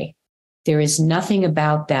day, there is nothing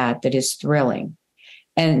about that that is thrilling.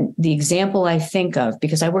 And the example I think of,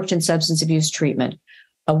 because I worked in substance abuse treatment,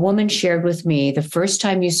 a woman shared with me, the first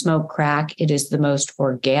time you smoke crack, it is the most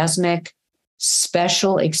orgasmic,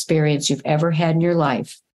 special experience you've ever had in your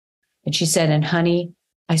life. And she said, and honey,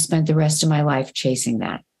 I spent the rest of my life chasing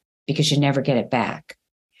that because you never get it back.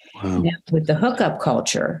 Wow. Now, with the hookup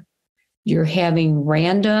culture, you're having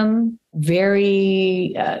random,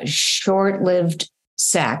 very short-lived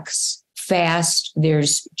sex. Fast.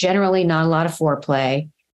 There's generally not a lot of foreplay.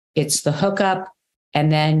 It's the hookup, and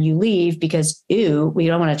then you leave because, ew, we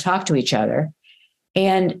don't want to talk to each other.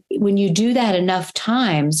 And when you do that enough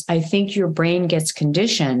times, I think your brain gets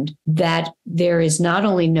conditioned that there is not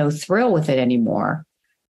only no thrill with it anymore,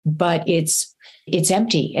 but it's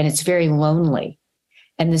empty and it's very lonely.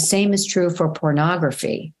 And the same is true for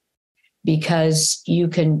pornography, because you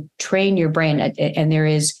can train your brain, and there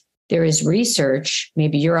is research,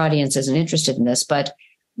 maybe your audience isn't interested in this, but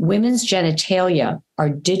women's genitalia are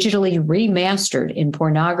digitally remastered in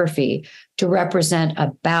pornography to represent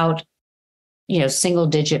about,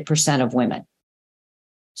 single-digit % of women.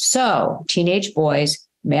 So teenage boys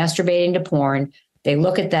masturbating to porn, they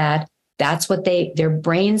look at that. That's what their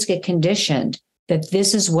brains get conditioned that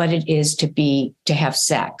this is what it is to have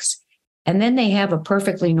sex. And then they have a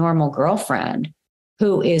perfectly normal girlfriend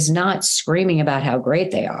who is not screaming about how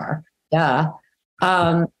great they are. Duh.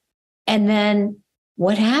 And then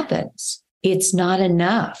what happens? It's not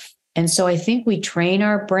enough. And so I think we train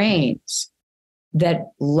our brains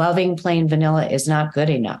that loving plain vanilla is not good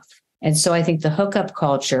enough. And so I think the hookup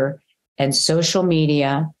culture and social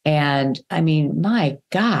media, and I mean, my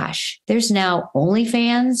gosh, there's now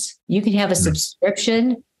OnlyFans. You can have a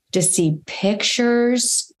subscription to see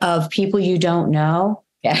pictures of people you don't know.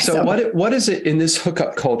 Yeah, so what is it in this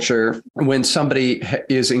hookup culture when somebody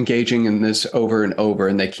is engaging in this over and over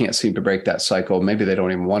and they can't seem to break that cycle? Maybe they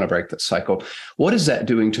don't even want to break that cycle. What is that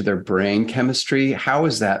doing to their brain chemistry? How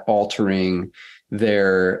is that altering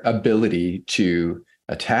their ability to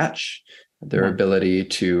attach, their ability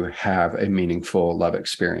to have a meaningful love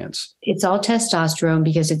experience? It's all testosterone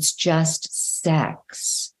because it's just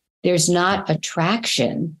sex. There's not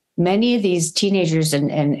attraction. Many of these teenagers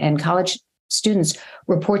and college students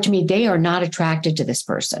report to me they are not attracted to this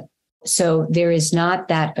person. So there is not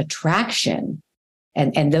that attraction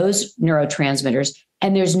and those neurotransmitters,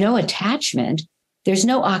 and there's no attachment. There's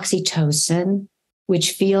no oxytocin,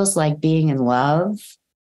 which feels like being in love.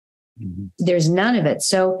 Mm-hmm. There's none of it.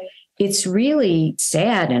 So it's really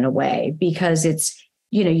sad in a way because it's,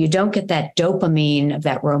 you don't get that dopamine of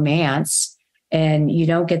that romance and you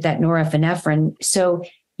don't get that norepinephrine. So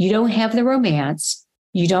you don't have the romance.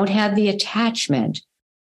 You don't have the attachment.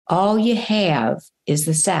 All you have is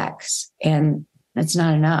the sex, and that's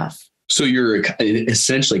not enough. So you're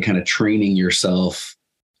essentially kind of training yourself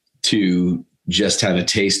to just have a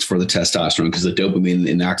taste for the testosterone because the dopamine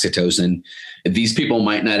and oxytocin, these people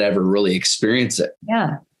might not ever really experience it.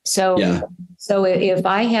 Yeah. So if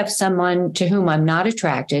I have someone to whom I'm not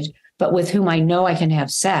attracted, but with whom I know I can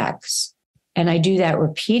have sex, and I do that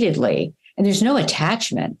repeatedly, and there's no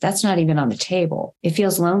attachment. That's not even on the table. It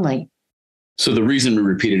feels lonely. So the reason we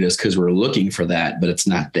repeat it is because we're looking for that, but it's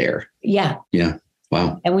not there. Yeah. Yeah.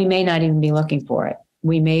 Wow. And we may not even be looking for it.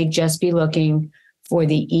 We may just be looking for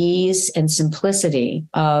the ease and simplicity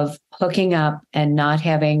of hooking up and not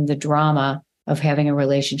having the drama of having a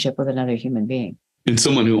relationship with another human being. And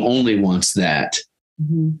someone who only wants that,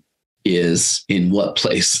 is in what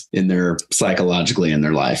place in their psychologically in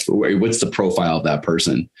their life? What's the profile of that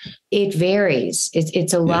person? It varies.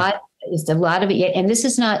 It's a lot. It's a lot of it. And this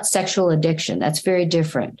is not sexual addiction. That's very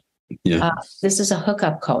different. Yeah. This is a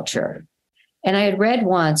hookup culture. And I had read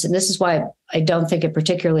once, and this is why I don't think it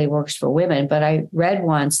particularly works for women, but I read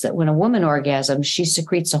once that when a woman orgasms, she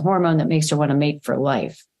secretes a hormone that makes her want to mate for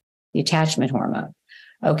life, the attachment hormone.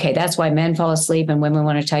 Okay, that's why men fall asleep and women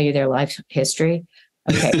want to tell you their life history.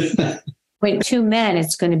 Okay. Wait, two men,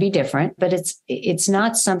 it's going to be different, but it's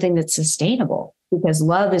not something that's sustainable because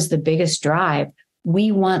love is the biggest drive.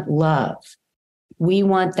 We want love. We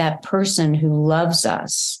want that person who loves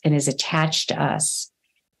us and is attached to us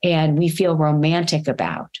and we feel romantic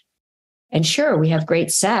about. And sure, we have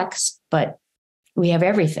great sex, but we have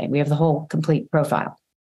everything. We have the whole complete profile.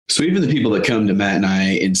 So even the people that come to Matt and I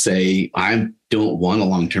and say, I don't want a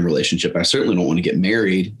long-term relationship. I certainly don't want to get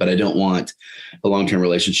married, but I don't want a long-term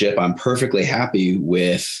relationship. I'm perfectly happy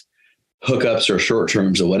with hookups or short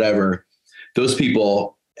terms or whatever. Those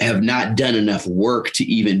people have not done enough work to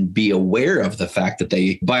even be aware of the fact that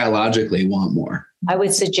they biologically want more. I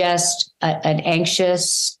would suggest an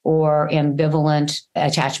anxious or ambivalent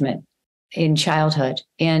attachment in childhood.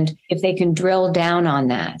 And if they can drill down on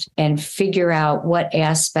that and figure out what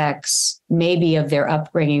aspects maybe of their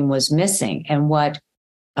upbringing was missing and what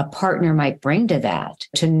a partner might bring to that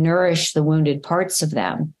to nourish the wounded parts of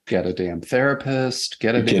them. Get a damn therapist.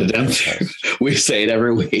 Get a damn therapist. We say it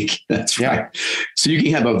every week. That's right. So you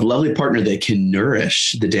can have a lovely partner that can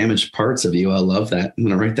nourish the damaged parts of you. I love that. I'm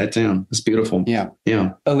going to write that down. It's beautiful. Yeah.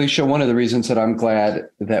 Yeah. Alicia, one of the reasons that I'm glad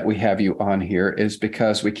that we have you on here is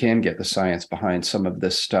because we can get the science behind some of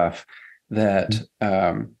this stuff that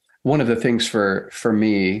one of the things for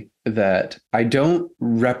me that I don't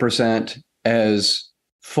represent as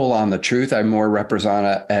full on the truth. I more represent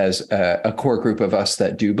it as a core group of us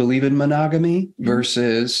that do believe in monogamy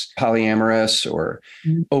versus polyamorous or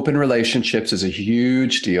open relationships is a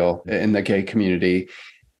huge deal in the gay community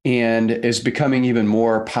and is becoming even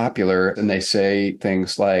more popular. And they say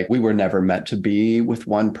things like, we were never meant to be with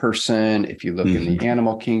one person. If you look in the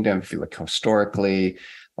animal kingdom, if you look historically,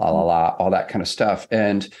 all that kind of stuff.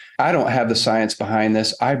 And I don't have the science behind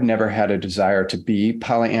this. I've never had a desire to be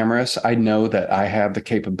polyamorous. I know that I have the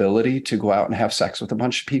capability to go out and have sex with a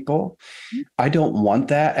bunch of people. I don't want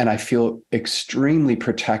that. And I feel extremely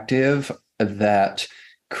protective that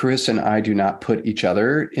Chris and I do not put each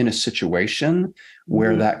other in a situation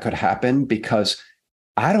where that could happen because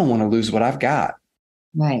I don't want to lose what I've got.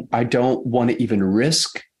 Right. I don't want to even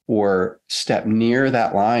risk or step near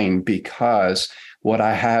that line because what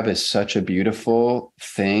I have is such a beautiful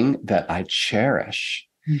thing that I cherish.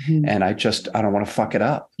 And I don't want to fuck it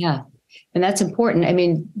up. Yeah. And that's important. I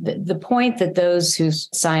mean, the point that those whose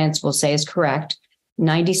science will say is correct.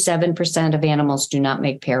 97% of animals do not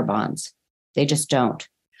make pair bonds. They just don't.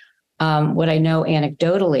 What I know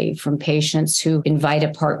anecdotally from patients who invite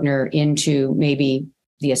a partner into maybe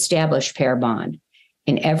the established pair bond,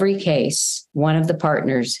 in every case, one of the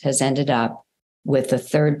partners has ended up with a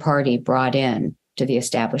third party brought in to the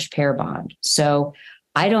established pair bond. So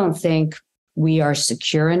I don't think we are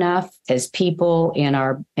secure enough as people in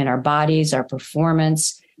our bodies, our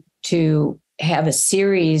performance, to have a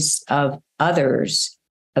series of others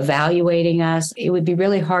evaluating us. It would be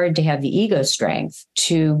really hard to have the ego strength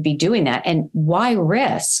to be doing that. And why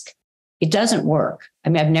risk? It doesn't work. I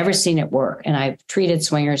mean, I've never seen it work, and I've treated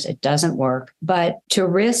swingers. It doesn't work. But to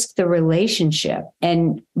risk the relationship,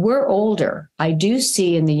 and we're older. I do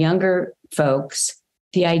see in the younger folks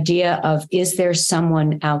the idea of, is there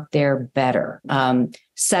someone out there better?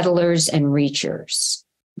 Settlers and reachers.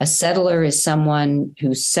 A settler is someone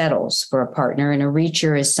who settles for a partner, and a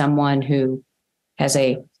reacher is someone who has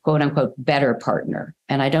a quote unquote better partner.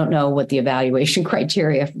 And I don't know what the evaluation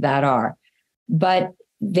criteria for that are, but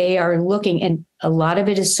they are looking, and a lot of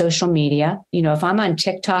it is social media. You know, if I'm on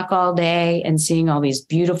TikTok all day and seeing all these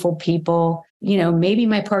beautiful people, you know, maybe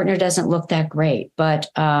my partner doesn't look that great, but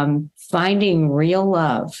finding real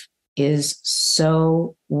love is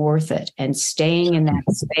so worth it. And staying in that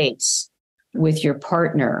space with your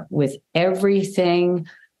partner, with everything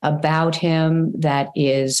about him that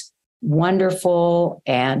is wonderful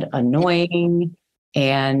and annoying.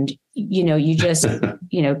 And, you know, you just,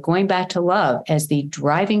 you know, going back to love as the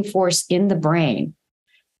driving force in the brain.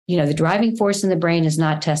 You know, the driving force in the brain is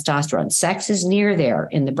not testosterone. Sex is near there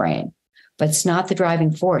in the brain, but it's not the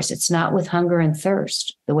driving force. It's not with hunger and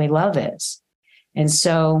thirst the way love is. And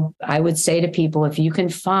so I would say to people, if you can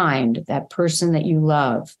find that person that you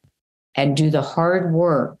love and do the hard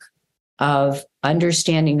work of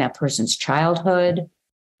understanding that person's childhood,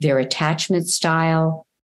 their attachment style,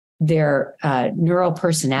 their neural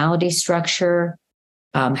personality structure,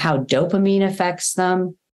 how dopamine affects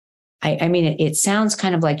them. I mean, it sounds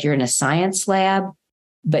kind of like you're in a science lab,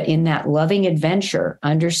 but in that loving adventure,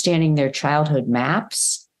 understanding their childhood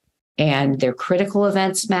maps and their critical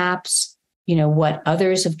events maps, what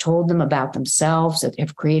others have told them about themselves that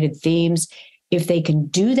have created themes. If they can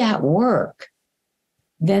do that work,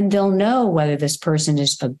 then they'll know whether this person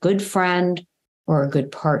is a good friend or a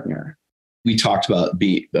good partner. We talked about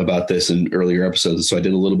this in earlier episodes. So I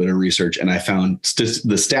did a little bit of research and I found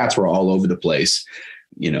the stats were all over the place.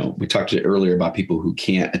 We talked earlier about people who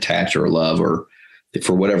can't attach or love, or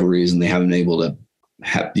for whatever reason, they haven't been able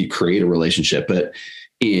to create a relationship. But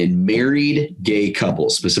in married gay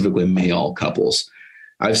couples, specifically male couples,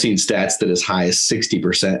 I've seen stats that as high as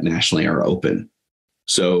 60% nationally are open.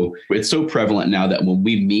 So it's so prevalent now that when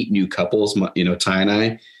we meet new couples, Ty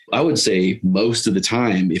and I would say most of the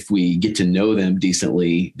time, if we get to know them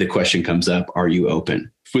decently, the question comes up, are you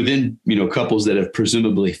open? Within, couples that have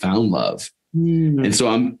presumably found love. And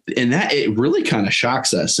so it really kind of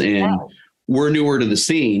shocks us, and we're newer to the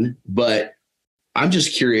scene, but I'm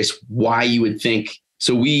just curious why you would think.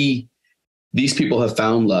 So these people have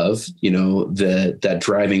found love, that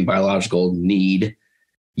driving biological need,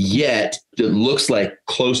 yet it looks like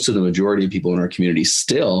close to the majority of people in our community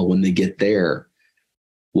still, when they get there,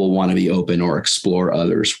 will want to be open or explore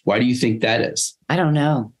others. Why do you think that is? I don't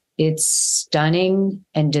know. It's stunning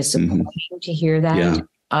and disappointing to hear that. Yeah.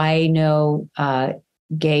 I know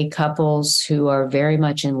gay couples who are very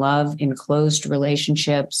much in love in closed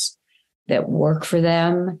relationships that work for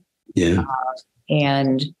them. Yeah.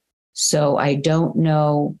 And so I don't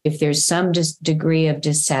know if there's some degree of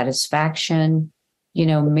dissatisfaction.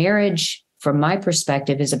 Marriage, from my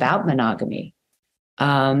perspective, is about monogamy.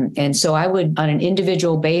 And so I would, on an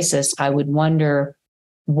individual basis, I would wonder,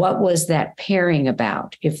 what was that pairing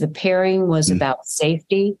about? If the pairing was about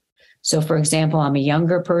safety. So, for example, I'm a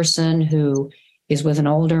younger person who is with an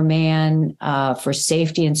older man for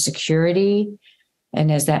safety and security.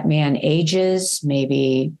 And as that man ages,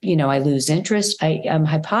 maybe, I lose interest. I'm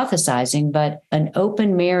hypothesizing, but an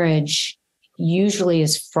open marriage usually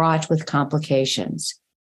is fraught with complications,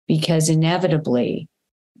 because inevitably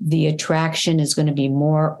the attraction is going to be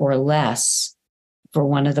more or less for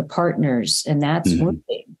one of the partners. And that's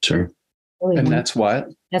wounding. Sure. Really and wounding. That's what?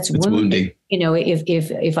 That's wounding.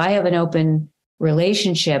 If I have an open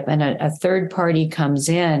relationship and a third party comes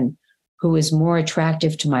in who is more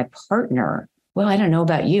attractive to my partner, well, I don't know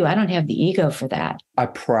about you. I don't have the ego for that. I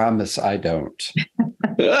promise I don't.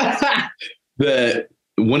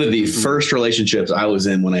 One of the first relationships I was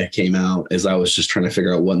in when I came out, as I was just trying to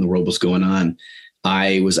figure out what in the world was going on,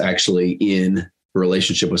 I was actually in a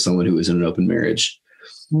relationship with someone who was in an open marriage.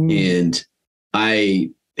 And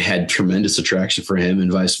I had tremendous attraction for him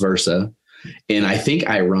and vice versa. And I think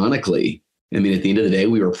ironically, at the end of the day,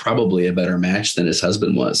 we were probably a better match than his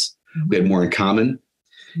husband was. We had more in common.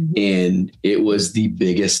 And it was the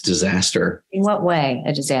biggest disaster. In what way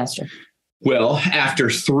a disaster? Well, after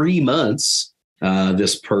 3 months,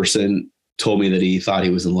 this person told me that he thought he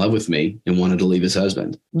was in love with me and wanted to leave his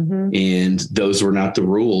husband. And those were not the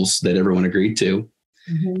rules that everyone agreed to.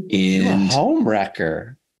 And you're a home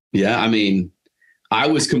wrecker. Yeah. I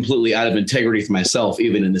was completely out of integrity with myself,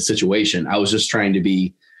 even in this situation. I was just trying to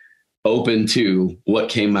be open to what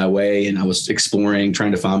came my way. And I was exploring,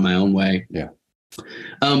 trying to find my own way. Yeah.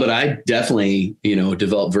 But I definitely,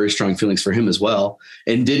 developed very strong feelings for him as well,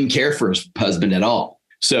 and didn't care for his husband at all.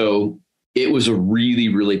 So it was a really,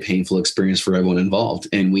 really painful experience for everyone involved.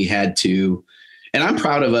 And we had to, and I'm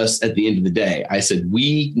proud of us at the end of the day. I said,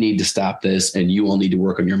 we need to stop this, and you all need to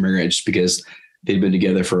work on your marriage, because they'd been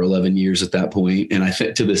together for 11 years at that point. And I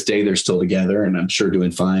think to this day, they're still together, and I'm sure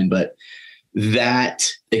doing fine. But that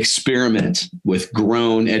experiment with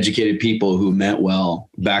grown, educated people who meant well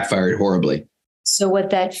backfired horribly. So what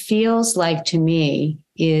that feels like to me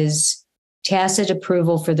is tacit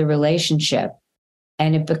approval for the relationship,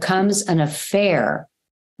 and it becomes an affair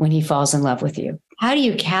when he falls in love with you. How do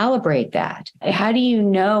you calibrate that? How do you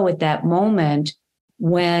know at that moment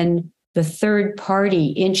when the third party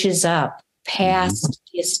inches up past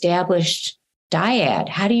the established dyad?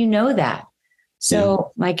 How do you know that?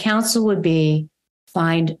 So my counsel would be,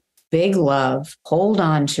 find big love, hold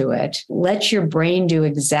on to it, let your brain do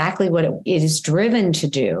exactly what it is driven to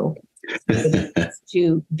do,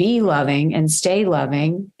 to be loving and stay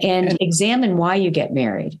loving, and examine why you get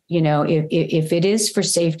married. If it is for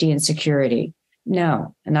safety and security,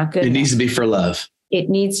 no, not good. It needs to be for love. It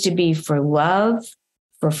needs to be for love,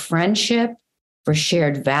 for friendship, for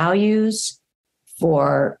shared values,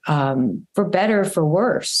 for better, for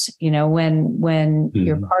worse. When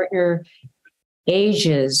your partner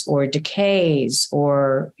ages or decays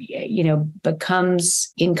or,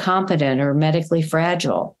 becomes incompetent or medically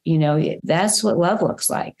fragile, that's what love looks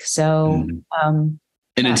like. So,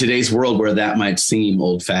 and in today's world where that might seem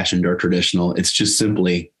old fashioned or traditional, it's just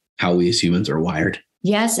simply how we as humans are wired.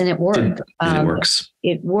 Yes. And it works. It works.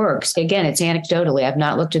 It works. Again, it's anecdotally. I've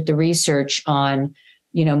not looked at the research on,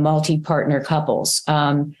 multi-partner couples.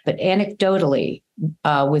 But anecdotally,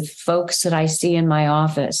 with folks that I see in my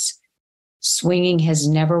office, swinging has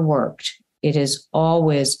never worked. It has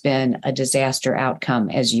always been a disaster outcome,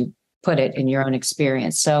 as you put it in your own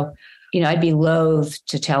experience. So, I'd be loath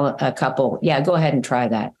to tell a couple, yeah, go ahead and try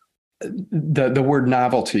that. The word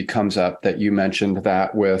novelty comes up, that you mentioned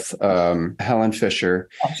that with Helen Fisher.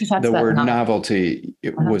 Yeah, the word novelty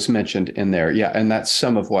was mentioned in there. Yeah. And that's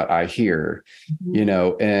some of what I hear,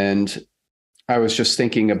 and I was just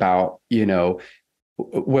thinking about,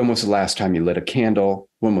 when was the last time you lit a candle?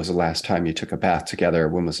 When was the last time you took a bath together?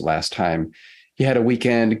 When was the last time you had a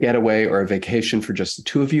weekend getaway or a vacation for just the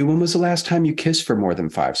two of you? When was the last time you kissed for more than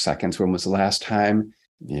 5 seconds? When was the last time,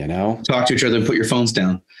 talk to each other and put your phones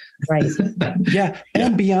down? Right. Yeah.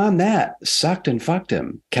 And beyond that, sucked and fucked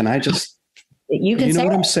him. Can I just, you know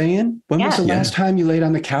what I'm saying? When was the last time you laid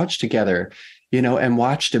on the couch together, and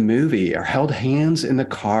watched a movie or held hands in the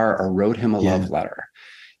car or wrote him a love letter?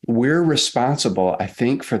 We're responsible, I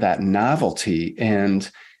think, for that novelty. And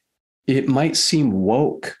it might seem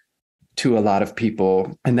woke to a lot of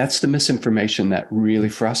people. And that's the misinformation that really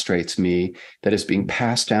frustrates me, that is being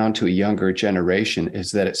passed down to a younger generation,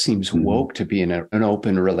 is that it seems woke to be in an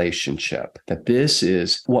open relationship, that this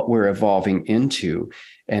is what we're evolving into.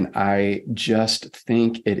 And I just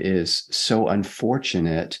think it is so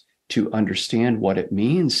unfortunate to understand what it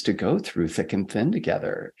means to go through thick and thin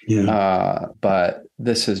together. But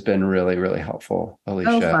this has been really, really helpful,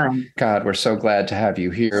 Alicia. God, we're so glad to have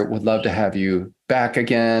you here. Would love to have you back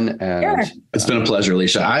again. And it's been a pleasure,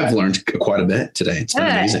 Alicia. I've learned quite a bit today. It's been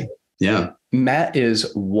amazing. Yeah. Matt is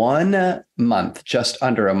 1 month, just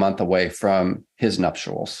under a month away from his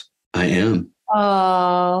nuptials. I am.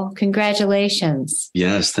 Oh, congratulations.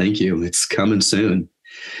 Yes, thank you. It's coming soon.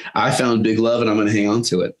 I found big love and I'm going to hang on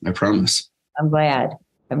to it. I promise. I'm glad.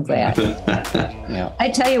 Yeah. I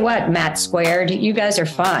tell you what, Matt Squared, you guys are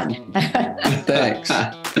fun.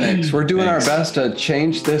 Thanks. We're doing our best to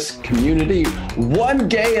change this community one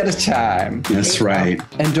gay at a time. That's right.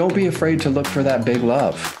 And don't be afraid to look for that big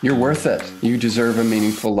love. You're worth it. You deserve a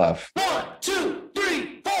meaningful love. 1, 2,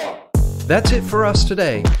 3, 4. That's it for us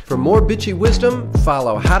today. For more bitchy wisdom,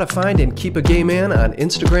 follow How to Find and Keep a Gay Man on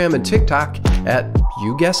Instagram and TikTok at,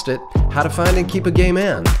 you guessed it, How to Find and Keep a Gay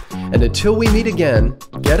Man. And until we meet again,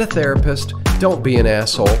 get a therapist, don't be an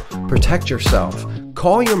asshole, protect yourself,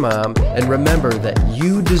 call your mom, and remember that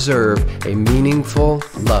you deserve a meaningful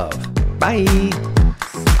love. Bye.